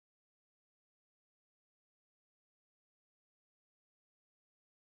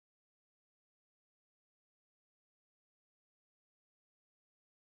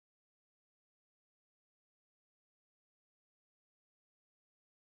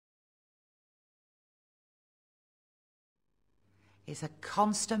It's a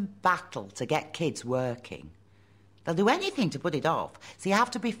constant battle to get kids working. They'll do anything to put it off, so you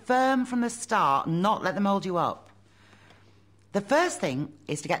have to be firm from the start and not let them hold you up. The first thing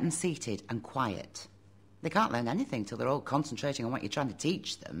is to get them seated and quiet. They can't learn anything till they're all concentrating on what you're trying to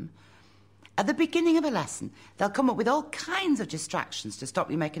teach them. At the beginning of a lesson, they'll come up with all kinds of distractions to stop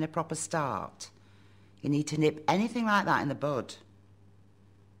you making a proper start. You need to nip anything like that in the bud.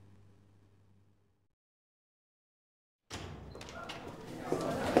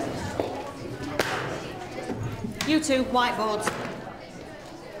 You two, whiteboards.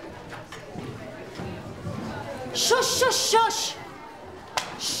 Shush, shush, shush!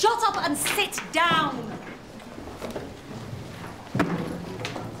 Shut up and sit down!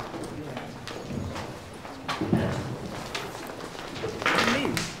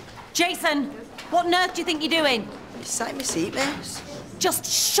 Jason, what on earth do you think you're doing? You sat in my seat, miss. Just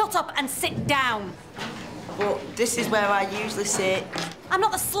shut up and sit down. But this is where I usually sit. I'm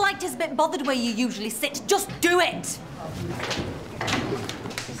not the slightest bit bothered where you usually sit. Just do it!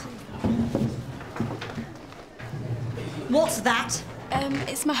 What's that?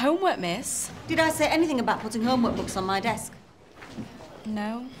 It's my homework, miss. Did I say anything about putting homework books on my desk?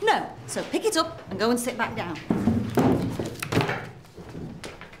 No. No. So pick it up and go and sit back down.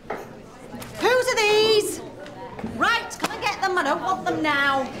 Whose are these? Right, come and get them. I don't want them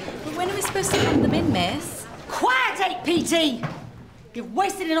now. But when are we supposed to hand them in, miss? Quiet, 8PT! You've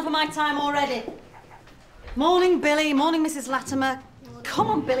wasted enough of my time already. Morning, Billy. Morning, Mrs. Latimer. Come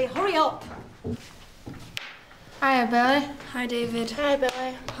on, Billy, hurry up. Hiya, Billy. Hi, David. Hi,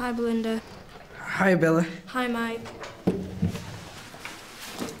 Billy. Hi, Belinda. Hi, Billy. Hi, Mike.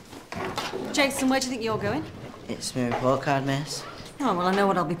 Jason, where do you think you're going? It's my report card, miss. Oh, well, I know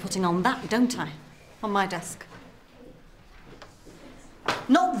what I'll be putting on that, don't I? On my desk.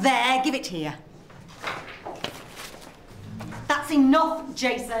 Not there, give it here. That's enough,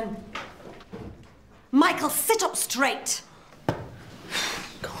 Jason. Michael, sit up straight.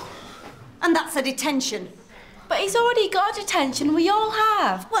 And that's a detention. But he's already got a detention, we all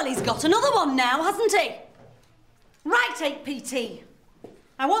have. Well, he's got another one now, hasn't he? Right, 8PT.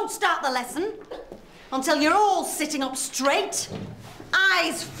 I won't start the lesson until you're all sitting up straight,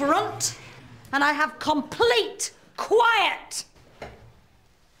 eyes front, and I have complete quiet.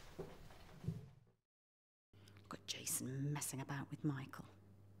 Got Jason messing about with Michael.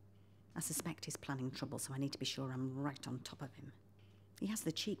 I suspect he's planning trouble, so I need to be sure I'm right on top of him. He has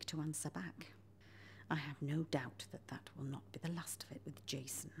the cheek to answer back. I have no doubt that that will not be the last of it with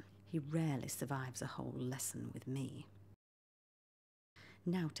Jason. He rarely survives a whole lesson with me.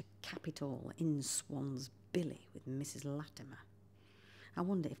 Now to cap it all, in swans Billy with Mrs. Latimer. I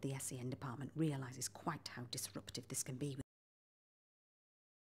wonder if the SEN department realises quite how disruptive this can be.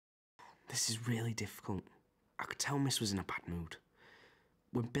 This is really difficult. I could tell Miss was in a bad mood.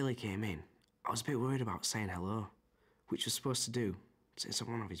 When Billy came in, I was a bit worried about saying hello, which was supposed to do, since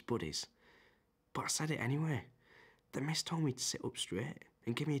I'm one of his buddies. But I said it anyway. The Miss told me to sit up straight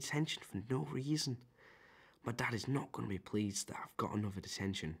and give me attention for no reason. My dad is not going to be pleased that I've got another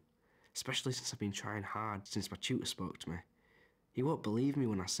detention, especially since I've been trying hard since my tutor spoke to me. He won't believe me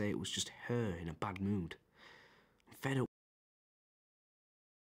when I say it was just her in a bad mood. I'm fed up